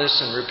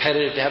monotonous and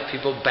repetitive to have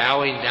people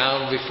bowing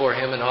down before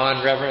Him in awe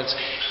and reverence.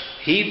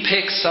 He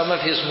picks some of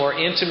His more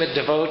intimate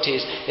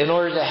devotees in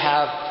order to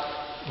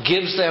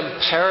gives them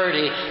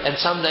parity and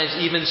sometimes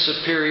even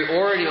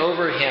superiority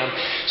over Him,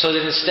 so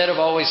that instead of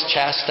always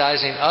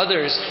chastising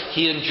others,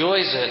 He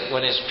enjoys it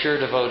when His pure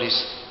devotees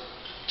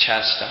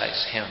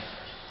chastise Him.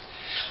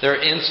 There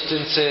are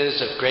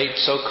instances of great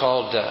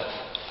so-called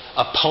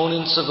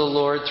opponents of the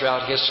Lord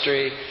throughout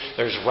history.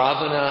 There's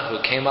Ravana,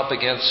 who came up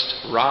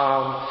against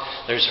Ram.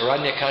 There's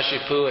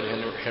Hiranyakashipu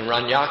and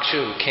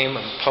Hiranyakshu, who came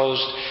and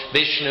opposed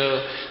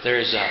Vishnu.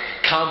 There's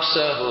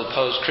Kamsa, who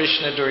opposed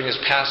Krishna during his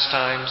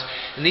pastimes.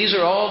 And these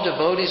are all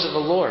devotees of the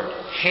Lord,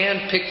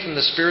 hand-picked from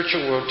the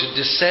spiritual world to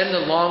descend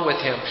along with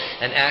Him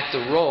and act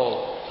the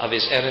role of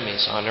His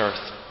enemies on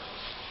earth.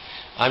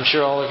 I'm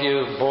sure all of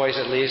you, boys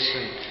at least,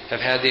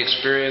 have had the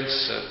experience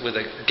with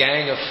a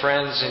gang of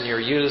friends in your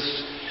youth.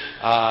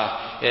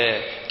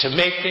 To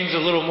make things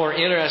a little more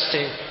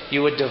interesting,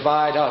 you would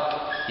divide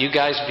up. You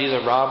guys be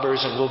the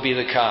robbers and we'll be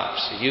the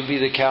cops. You be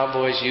the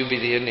cowboys, you be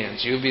the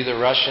Indians. You be the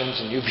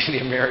Russians and you be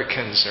the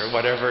Americans, or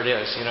whatever it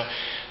is, you know.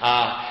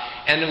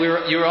 And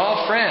you're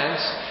all friends,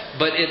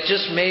 but it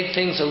just made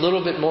things a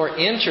little bit more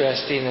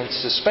interesting and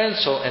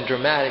suspenseful and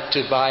dramatic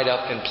to divide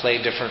up and play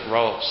different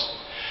roles.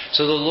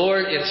 So the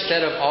Lord,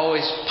 instead of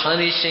always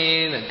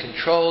punishing and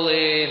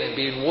controlling and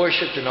being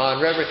worshipped and awe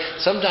and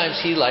reverence, sometimes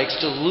He likes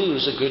to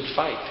lose a good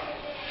fight.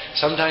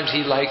 Sometimes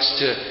He likes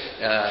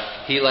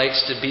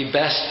to be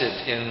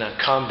bested in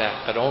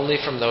combat, but only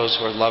from those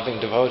who are loving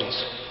devotees.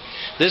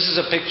 This is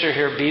a picture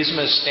here.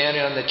 Bhisma is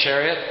standing on the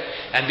chariot,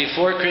 and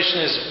before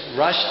Krishna is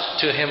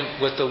rushed to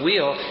him with the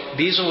wheel,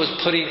 Bhisma was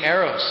putting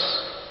arrows.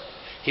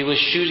 He was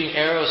shooting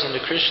arrows into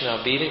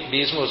Krishna.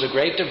 Bhisma was a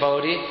great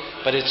devotee,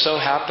 but it so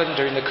happened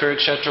during the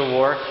Kurukshetra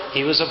war,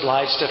 he was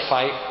obliged to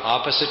fight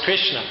opposite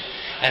Krishna.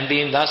 And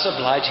being thus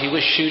obliged, he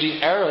was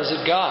shooting arrows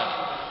at God.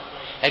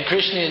 And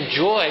Krishna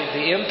enjoyed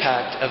the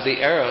impact of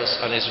the arrows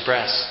on his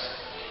breast.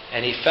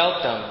 And he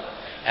felt them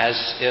as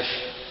if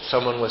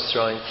someone was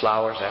throwing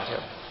flowers at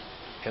him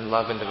in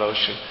love and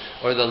devotion,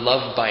 or the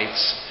love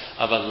bites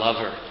of a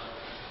lover.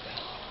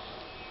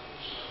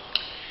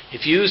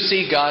 If you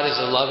see God as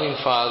a loving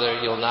Father,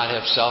 you'll not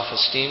have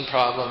self-esteem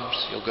problems.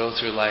 You'll go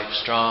through life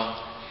strong,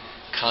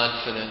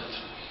 confident.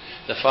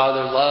 The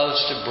Father loves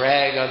to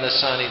brag on the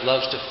Son. He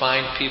loves to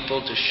find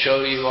people to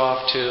show you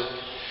off to.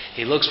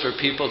 He looks for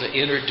people to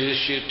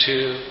introduce you to.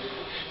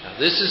 Now,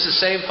 this is the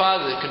same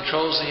Father that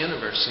controls the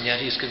universe, and yet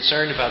He's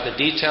concerned about the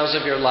details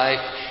of your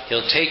life.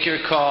 He'll take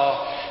your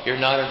call. You're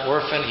not an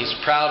orphan. He's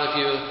proud of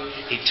you.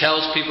 He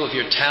tells people of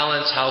your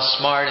talents, how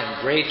smart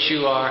and great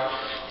you are.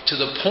 to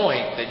the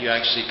point that you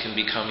actually can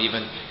become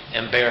even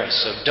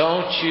embarrassed. So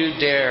don't you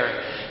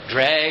dare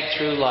drag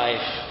through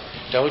life.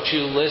 Don't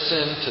you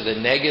listen to the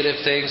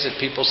negative things that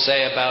people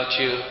say about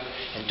you.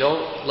 And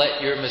don't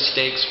let your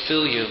mistakes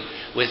fill you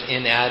with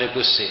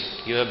inadequacy.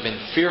 You have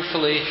been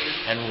fearfully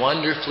and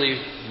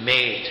wonderfully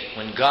made.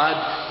 When God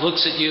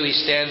looks at you, He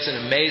stands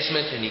in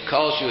amazement and He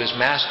calls you His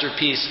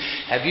masterpiece.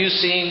 Have you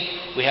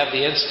seen, we have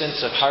the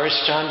instance of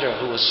Harishchandra,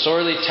 who was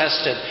sorely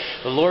tested.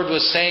 The Lord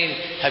was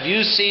saying, have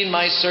you seen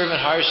my servant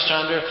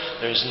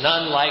Harishchandra? There's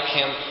none like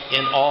him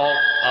in all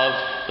of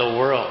the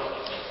world.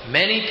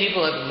 Many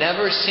people have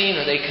never seen,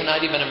 or they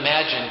cannot even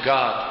imagine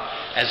God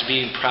as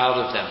being proud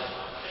of them.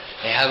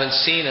 They haven't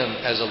seen Him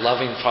as a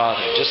loving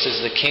Father, just as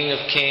the King of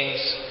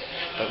Kings.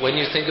 But when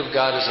you think of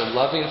God as a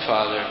loving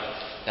Father,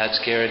 that's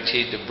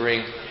guaranteed to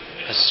bring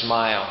a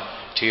smile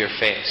to your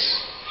face.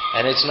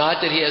 And it's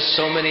not that He has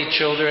so many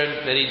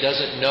children that He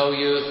doesn't know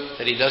you,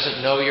 that He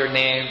doesn't know your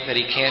name, that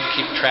He can't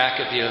keep track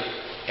of you.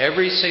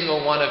 Every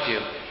single one of you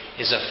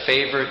is a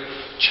favorite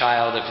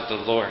child of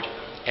the Lord.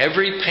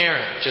 Every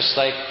parent, just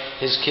like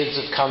his kids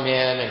have come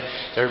in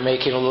and they're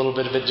making a little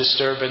bit of a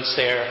disturbance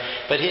there.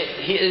 But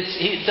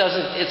he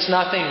doesn't, it's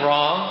nothing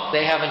wrong.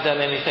 They haven't done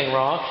anything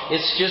wrong.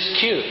 It's just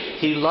cute.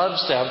 He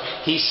loves them.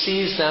 He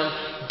sees them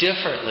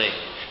differently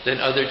than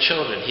other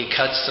children. He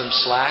cuts them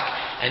slack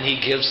and He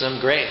gives them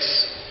grace.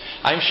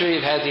 I'm sure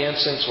you've had the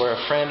instance where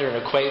a friend or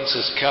an acquaintance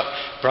has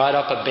brought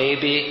up a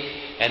baby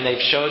and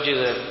they've showed you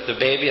the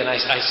baby, and I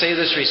say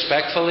this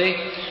respectfully,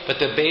 but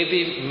the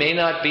baby may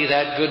not be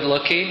that good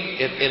looking.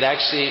 It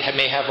actually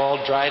may have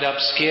all dried up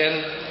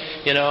skin.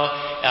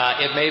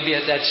 It may be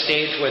at that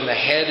stage when the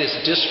head is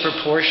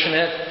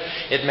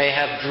disproportionate. It may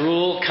have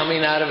drool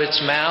coming out of its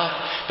mouth.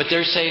 But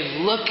they're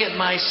saying, look at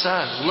my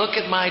son,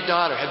 look at my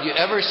daughter. Have you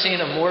ever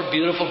seen a more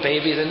beautiful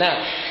baby than that?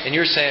 And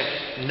you're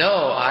saying,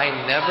 no, I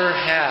never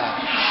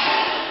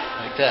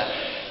have. Like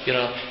that.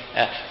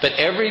 But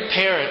every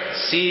parent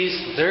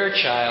sees their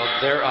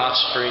child, their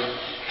offspring,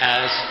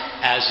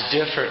 as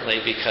differently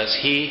because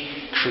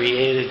He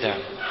created them.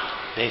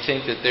 They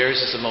think that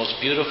theirs is the most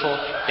beautiful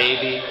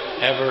baby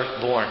ever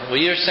born. Well,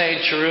 you're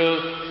saying,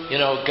 Charu,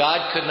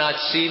 God could not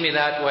see me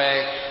that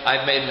way.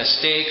 I've made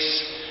mistakes.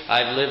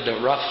 I've lived a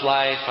rough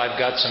life. I've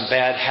got some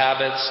bad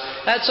habits.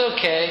 That's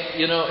okay.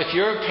 If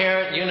you're a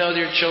parent, you know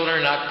your children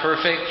are not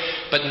perfect,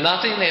 but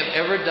nothing they've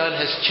ever done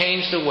has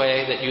changed the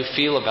way that you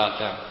feel about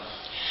them.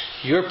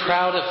 You're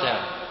proud of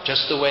them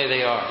just the way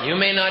they are. You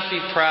may not be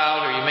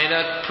proud, or you may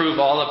not approve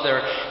all of their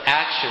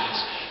actions,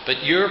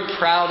 but you're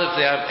proud of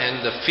them,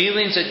 and the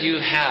feelings that you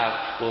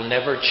have will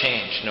never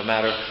change no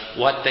matter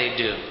what they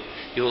do.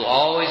 You will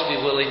always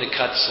be willing to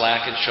cut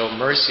slack and show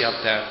mercy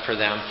for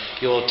them.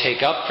 You will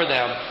take up for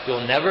them.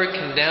 You'll never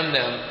condemn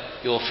them.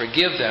 You will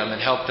forgive them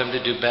and help them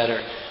to do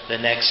better the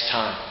next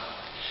time.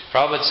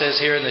 Prabhupada says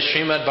here in the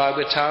Srimad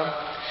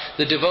Bhagavatam,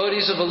 the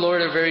devotees of the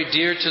Lord are very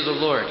dear to the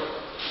Lord.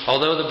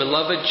 Although the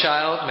beloved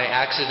child may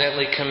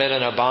accidentally commit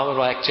an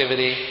abominable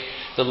activity,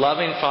 the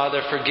loving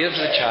Father forgives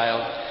the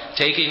child,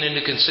 taking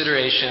into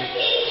consideration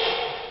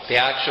the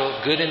actual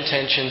good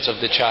intentions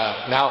of the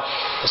child. Now,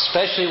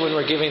 especially when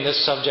we're giving this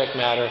subject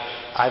matter,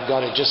 I've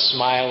got to just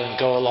smile and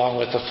go along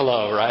with the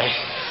flow, right?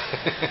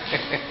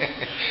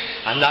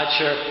 I'm not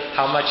sure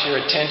how much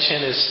your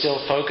attention is still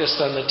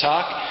focused on the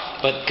talk,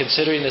 but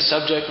considering the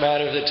subject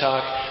matter of the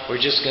talk, we're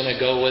just going to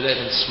go with it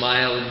and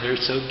smile, and they're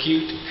so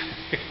cute.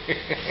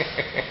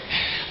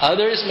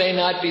 Others may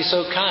not be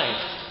so kind.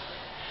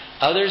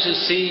 Others who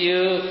see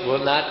you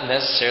will not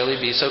necessarily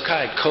be so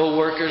kind.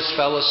 Co-workers,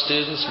 fellow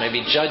students may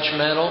be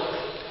judgmental.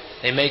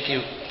 They make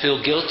you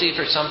feel guilty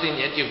for something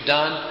that you've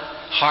done,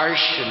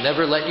 harsh, and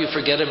never let you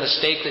forget a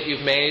mistake that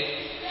you've made.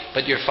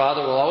 But your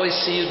Father will always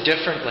see you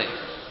differently.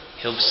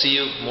 He'll see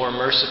you more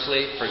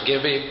mercifully,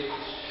 forgiving.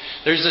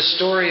 There's the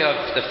story of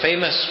the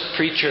famous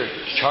preacher,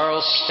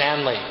 Charles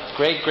Stanley,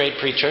 great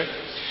preacher.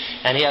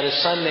 And he had a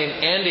son named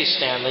Andy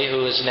Stanley,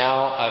 who is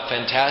now a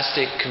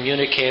fantastic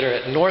communicator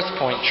at North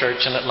Point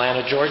Church in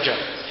Atlanta, Georgia.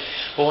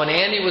 Well, when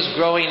Andy was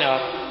growing up,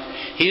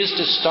 he used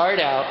to start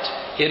out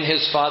in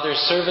his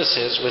father's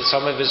services with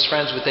some of his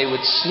friends, but they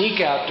would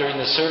sneak out during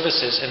the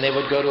services and they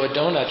would go to a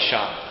donut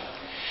shop.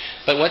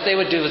 But what they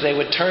would do is they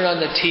would turn on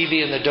the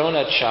TV in the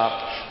donut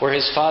shop where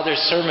his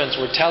father's sermons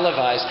were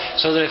televised,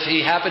 so that if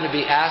he happened to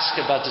be asked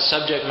about the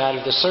subject matter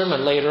of the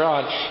sermon later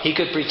on, he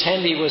could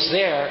pretend he was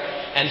there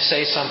and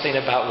say something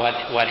about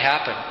what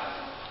happened.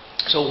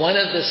 So one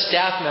of the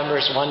staff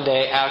members one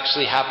day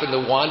actually happened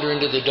to wander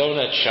into the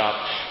donut shop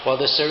while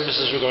the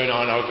services were going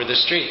on over the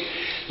street.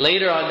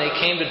 Later on, they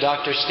came to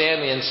Dr.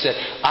 Stanley and said,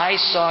 I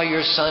saw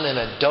your son in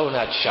a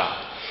donut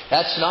shop.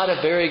 That's not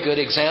a very good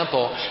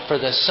example for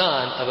the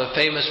son of a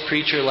famous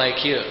preacher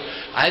like you.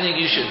 I think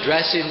you should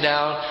dress him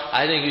down.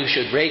 I think you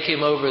should rake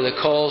him over the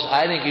coals.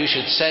 I think you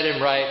should set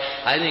him right.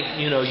 I think,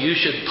 you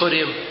should put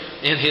him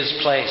in his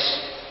place.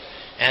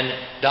 And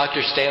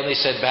Dr. Stanley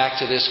said back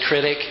to this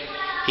critic,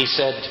 he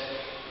said,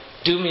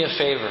 do me a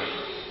favor.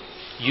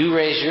 You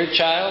raise your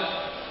child,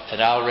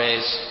 and I'll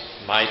raise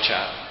my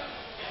child.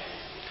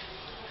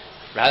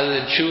 Rather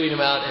than chewing him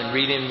out and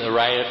reading the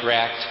riot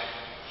act,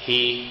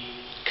 he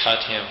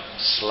cut him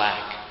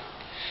slack.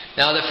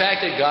 Now, the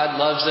fact that God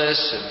loves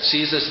us and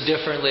sees us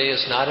differently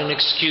is not an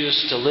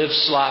excuse to live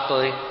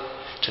sloppily,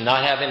 to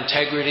not have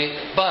integrity,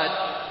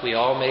 but we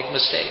all make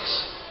mistakes.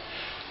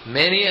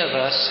 Many of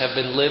us have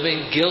been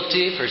living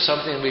guilty for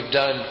something we've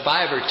done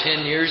 5 or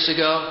 10 years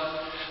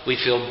ago. We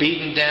feel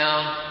beaten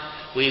down.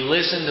 We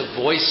listen to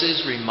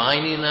voices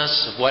reminding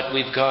us of what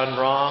we've gone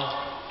wrong.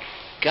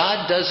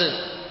 God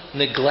doesn't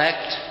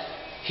neglect.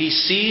 He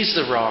sees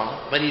the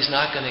wrong, but He's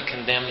not going to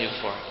condemn you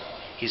for it.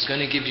 He's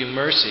going to give you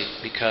mercy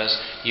because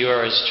you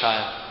are His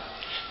child.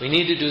 We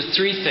need to do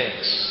 3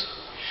 things.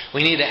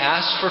 We need to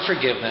ask for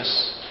forgiveness.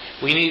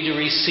 We need to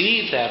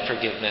receive that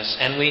forgiveness.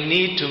 And we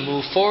need to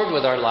move forward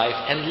with our life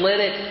and let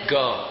it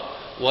go,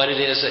 what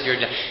it is that you're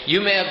doing.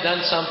 You may have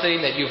done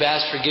something that you've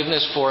asked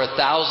forgiveness for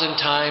 1,000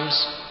 times,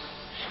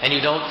 and you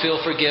don't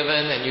feel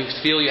forgiven, and you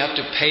feel you have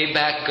to pay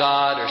back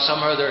God or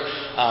some other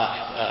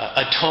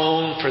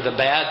atone for the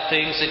bad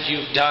things that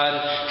you've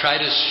done. Try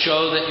to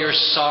show that you're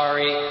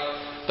sorry.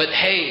 But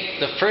hey,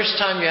 the first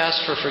time you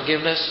asked for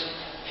forgiveness,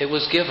 it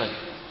was given.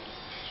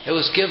 It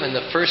was given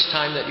the first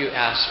time that you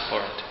asked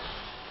for it.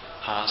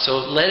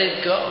 So let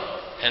it go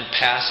and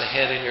pass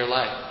ahead in your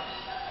life.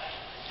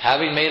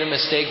 Having made a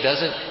mistake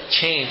doesn't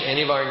change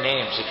any of our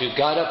names. If you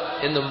got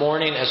up in the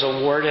morning as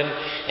a warden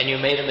and you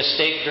made a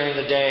mistake during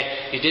the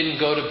day, you didn't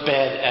go to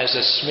bed as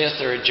a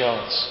Smith or a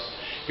Jones.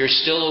 You're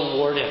still a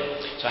warden.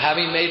 So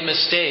having made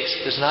mistakes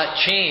does not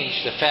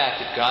change the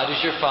fact that God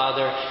is your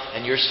Father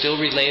and you're still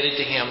related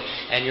to Him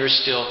and you're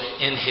still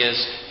in His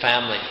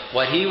family.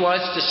 What He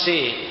wants to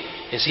see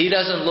is He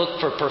doesn't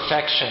look for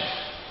perfection.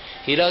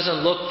 He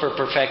doesn't look for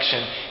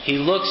perfection. He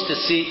looks to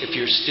see if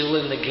you're still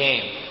in the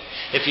game.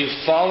 If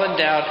you've fallen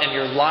down and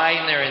you're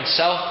lying there in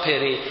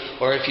self-pity,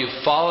 or if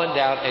you've fallen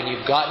down and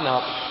you've gotten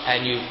up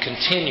and you've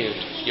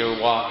continued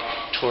your walk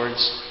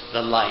towards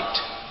the light.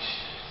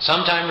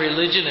 Sometimes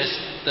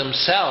religionists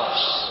themselves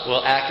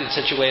will act in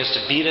such a way as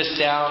to beat us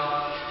down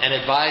and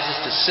advise us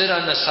to sit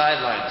on the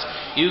sidelines.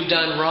 You've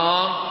done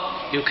wrong.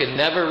 You can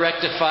never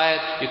rectify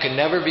it. You can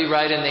never be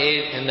right in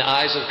the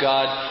eyes of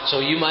God. So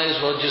you might as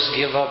well just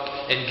give up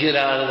and get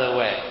out of the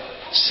way.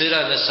 Sit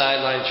on the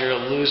sidelines. You're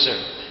a loser.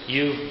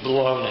 You've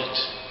blown it.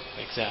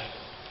 Like that.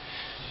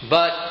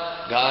 But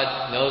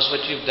God knows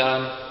what you've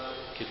done.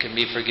 You can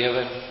be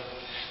forgiven.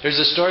 There's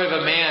a story of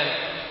a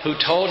man who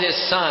told his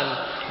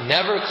son,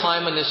 never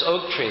climb on this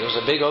oak tree. There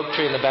was a big oak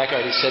tree in the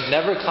backyard. He said,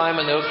 never climb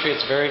on the oak tree.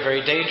 It's very,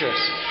 very dangerous.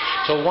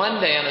 So one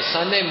day on a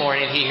Sunday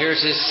morning, he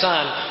hears his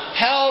son,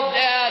 help,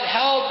 Dad,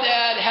 help,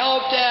 Dad,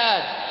 help,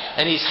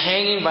 Dad. And he's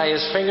hanging by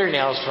his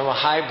fingernails from a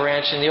high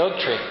branch in the oak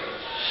tree.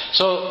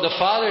 So the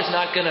father's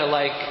not going to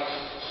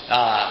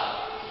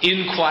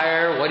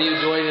inquire, what are you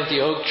doing at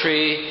the oak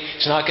tree?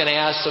 He's not going to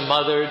ask the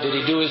mother, did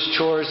he do his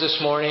chores this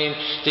morning?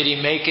 Did he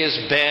make his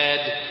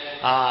bed?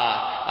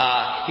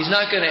 He's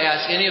not going to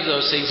ask any of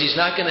those things. He's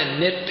not going to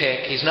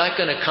nitpick. He's not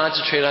going to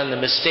concentrate on the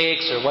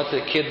mistakes or what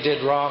the kid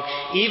did wrong.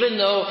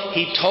 Even though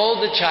he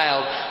told the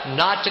child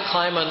not to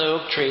climb on the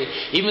oak tree,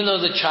 even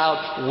though the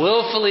child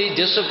willfully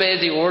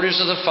disobeyed the orders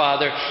of the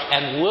father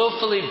and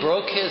willfully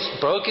broke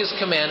his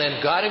command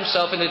and got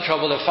himself into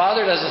trouble, the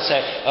father doesn't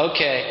say,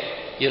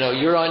 okay,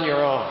 you're on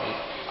your own.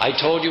 I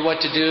told you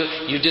what to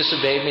do. You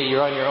disobeyed me.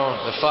 You're on your own.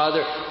 The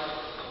father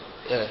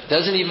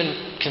doesn't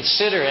even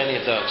consider any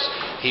of those.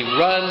 He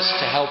runs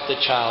to help the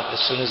child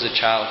as soon as the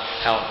child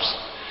helps.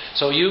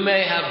 So you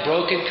may have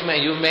broken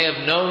command. You may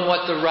have known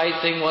what the right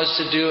thing was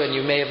to do, and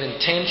you may have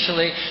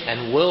intentionally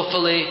and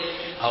willfully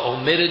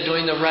omitted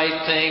doing the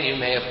right thing. You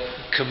may have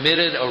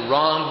committed a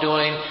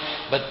wrongdoing.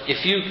 But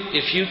if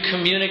you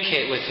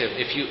communicate with Him,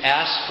 if you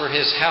ask for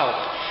His help,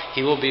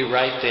 He will be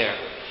right there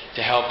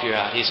to help you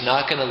out. He's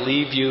not going to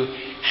leave you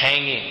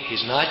hanging.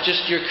 He's not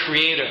just your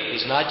creator.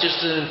 He's not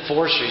just an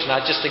enforcer. He's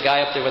not just a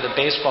guy up there with a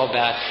baseball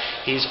bat.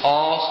 He's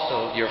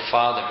also your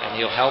Father, and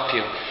He'll help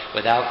you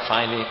without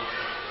finding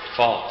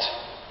fault.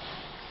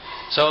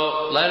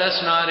 So let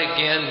us not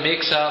again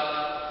mix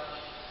up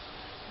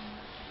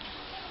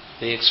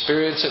the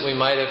experience that we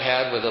might have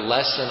had with a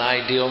less than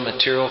ideal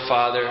material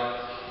father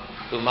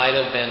who might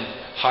have been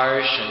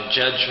harsh and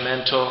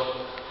judgmental.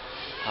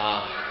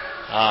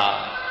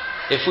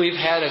 If we've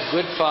had a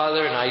good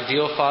father, an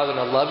ideal father, and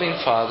a loving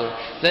father,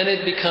 then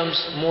it becomes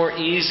more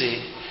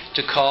easy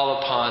to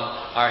call upon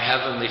our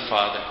Heavenly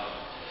Father.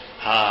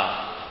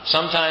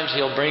 Sometimes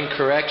He'll bring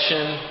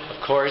correction.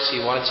 Of course, He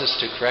wants us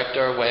to correct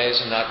our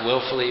ways and not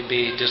willfully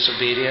be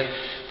disobedient.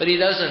 But He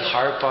doesn't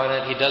harp on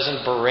it. He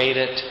doesn't berate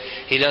it.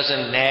 He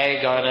doesn't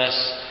nag on us.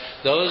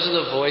 Those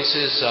are the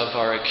voices of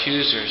our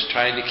accusers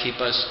trying to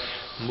keep us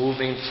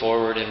moving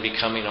forward and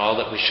becoming all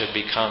that we should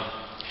become.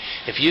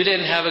 If you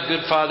didn't have a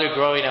good father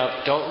growing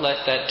up, don't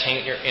let that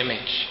taint your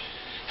image.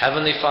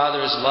 Heavenly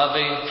Father is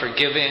loving,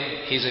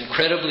 forgiving. He's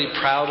incredibly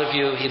proud of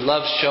you. He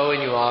loves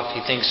showing you off.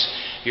 He thinks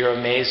you're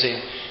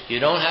amazing. You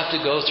don't have to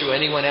go through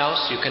anyone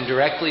else. You can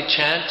directly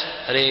chant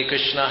Hare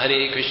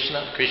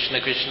Krishna, Krishna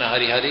Krishna,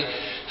 Hare Hare,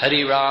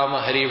 Hare Rama,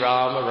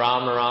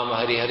 Rama Rama,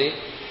 Hare Hare.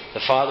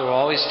 The Father will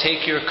always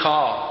take your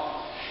call.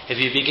 If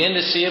you begin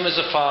to see Him as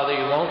a Father,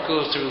 you won't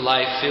go through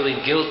life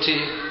feeling guilty,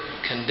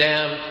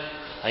 condemned,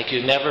 like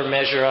you never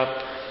measure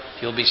up.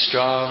 You'll be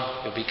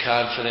strong, you'll be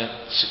confident,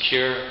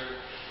 secure.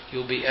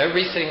 You'll be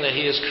everything that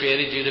He has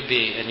created you to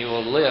be, and you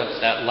will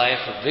live that life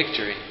of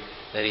victory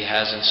that He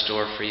has in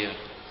store for you.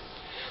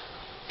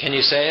 Can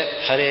you say it?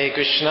 Hare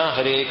Krishna,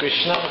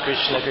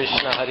 Krishna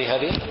Krishna, Hare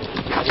Hare,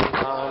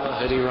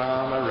 Hare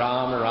Rama,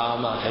 Rama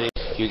Rama, Hare.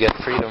 You get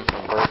freedom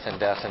from birth and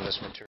death in this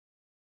material.